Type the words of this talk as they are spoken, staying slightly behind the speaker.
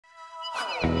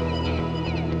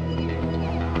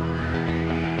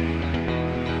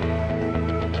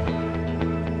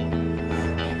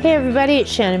Hey everybody,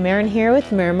 it's Shannon Marin here with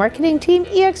the Marin Marketing Team,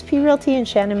 eXp Realty and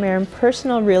Shannon Marin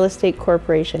Personal Real Estate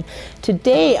Corporation.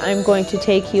 Today I'm going to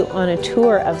take you on a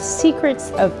tour of Secrets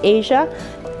of Asia,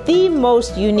 the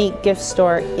most unique gift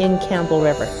store in Campbell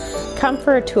River. Come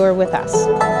for a tour with us.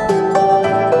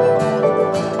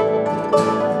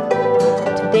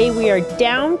 Today we are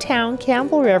downtown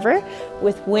Campbell River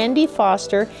with Wendy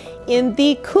Foster in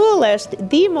the coolest,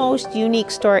 the most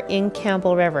unique store in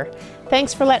Campbell River.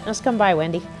 Thanks for letting us come by,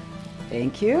 Wendy.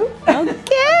 Thank you.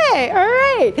 Okay, all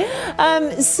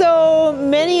right. So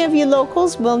many of you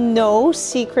locals will know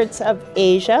Secrets of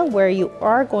Asia, where you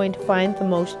are going to find the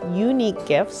most unique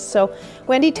gifts. So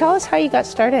Wendy, tell us how you got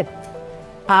started.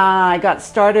 I got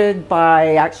started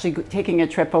by actually taking a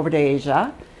trip over to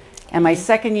Asia. And my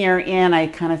second year in, I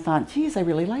kind of thought, geez, I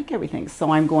really like everything.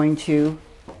 So I'm going to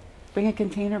bring a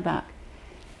container back.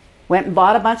 Went and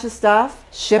bought a bunch of stuff,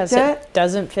 shipped it.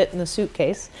 Doesn't fit in the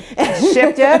suitcase.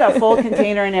 Shipped it, a full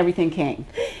container, and everything came.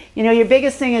 You know, your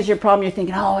biggest thing is your problem. You're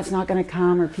thinking, oh, it's not going to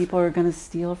come, or people are going to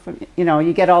steal from you. You know,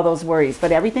 you get all those worries.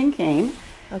 But everything came.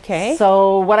 Okay.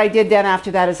 So what I did then after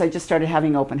that is I just started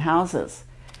having open houses.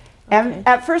 And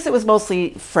at first it was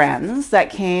mostly friends that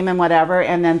came and whatever.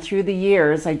 And then through the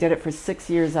years, I did it for 6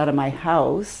 years out of my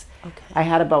house. Okay. I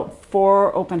had about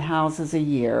 4 open houses a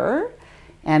year.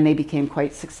 And they became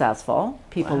quite successful.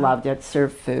 People loved it,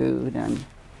 served food, and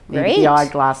maybe the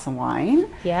odd glass of wine.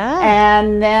 Yeah.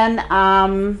 And then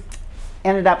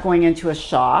ended up going into a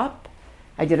shop.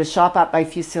 I did a shop up by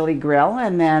Fusilli Grill,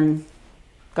 and then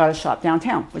got a shop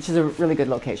downtown, which is a really good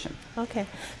location. Okay.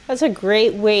 That's a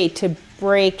great way to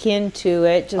break into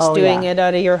it, just doing it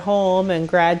out of your home and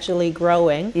gradually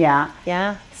growing. Yeah.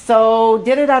 Yeah. So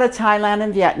did it out of Thailand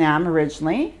and Vietnam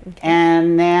originally,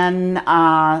 and then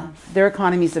their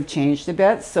economies have changed a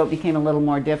bit, so it became a little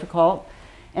more difficult.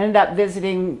 Ended up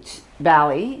visiting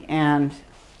Bali, and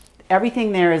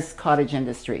everything there is cottage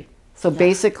industry. So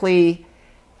basically,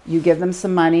 you give them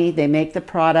some money, they make the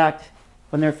product.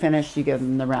 When they're finished, you give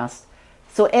them the rest.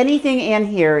 So anything in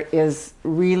here is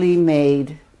really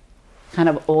made kind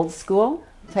of old school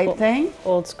type thing.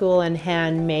 Old school and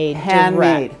handmade.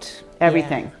 Handmade. Direct.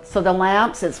 Everything. Yeah. So the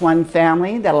lamps, it's one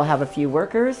family that'll have a few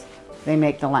workers. They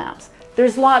make the lamps.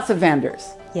 There's lots of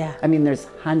vendors. Yeah. I mean, there's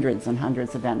hundreds and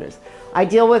hundreds of vendors. I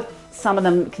deal with some of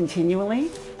them continually.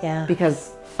 Yeah.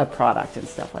 Because of product and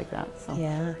stuff like that. So,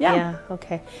 yeah.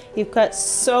 Okay. You've got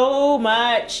so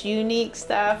much unique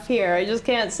stuff here. I just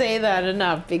can't say that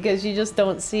enough because you just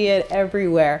don't see it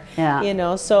everywhere. Yeah. You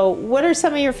know, so what are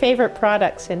some of your favorite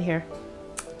products in here?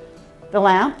 The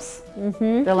lamps.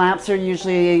 The lamps are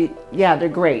usually, they're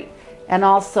great. And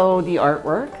also the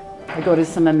artwork. I go to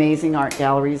some amazing art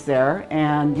galleries there,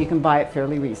 and you can buy it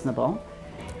fairly reasonable.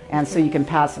 And so you can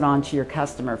pass it on to your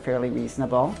customer fairly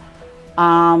reasonable.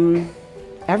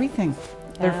 Everything.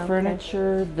 Their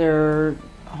furniture, their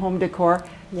home decor.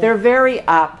 They're very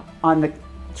up on the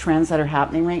trends that are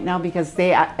happening right now because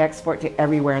they export to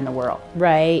everywhere in the world.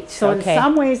 Right. So in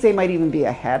some ways they might even be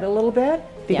ahead a little bit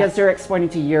because they're exporting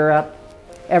to Europe,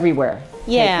 everywhere.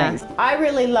 Yeah, I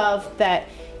really love that,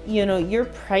 you know, your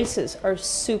prices are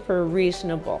super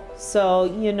reasonable. So,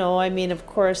 you know, I mean, of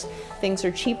course, things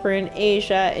are cheaper in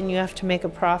Asia and you have to make a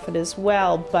profit as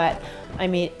well. But, I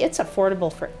mean, it's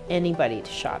affordable for anybody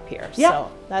to shop here. Yeah,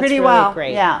 so that's pretty really well.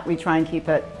 great. Yeah, we try and keep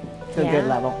it to a good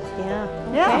level. Yeah,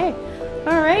 okay.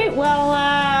 All right, well,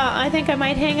 I think I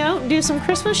might hang out and do some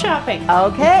Christmas shopping.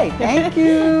 Okay, thank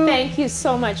you. Thank you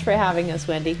so much for having us,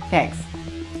 Wendy. Thanks.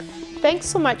 Thanks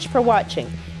so much for watching.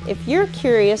 If you're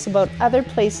curious about other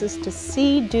places to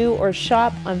see, do, or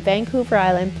shop on Vancouver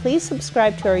Island, please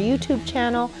subscribe to our YouTube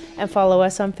channel and follow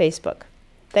us on Facebook.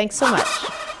 Thanks so much.